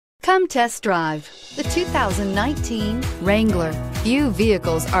Come test drive the 2019 Wrangler. Few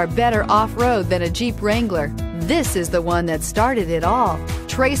vehicles are better off-road than a Jeep Wrangler. This is the one that started it all.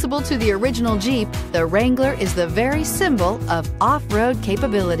 Traceable to the original Jeep, the Wrangler is the very symbol of off-road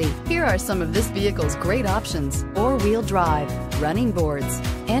capability. Here are some of this vehicle's great options: four-wheel drive, running boards,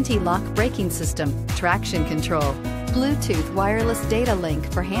 anti-lock braking system, traction control, Bluetooth wireless data link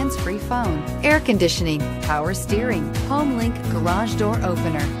for hands-free phone, air conditioning, power steering, home link garage door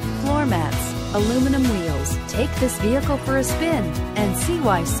opener, floor mats, aluminum wheels. Take this vehicle for a spin and see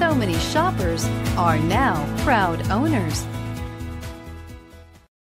why so many shoppers are now proud owners.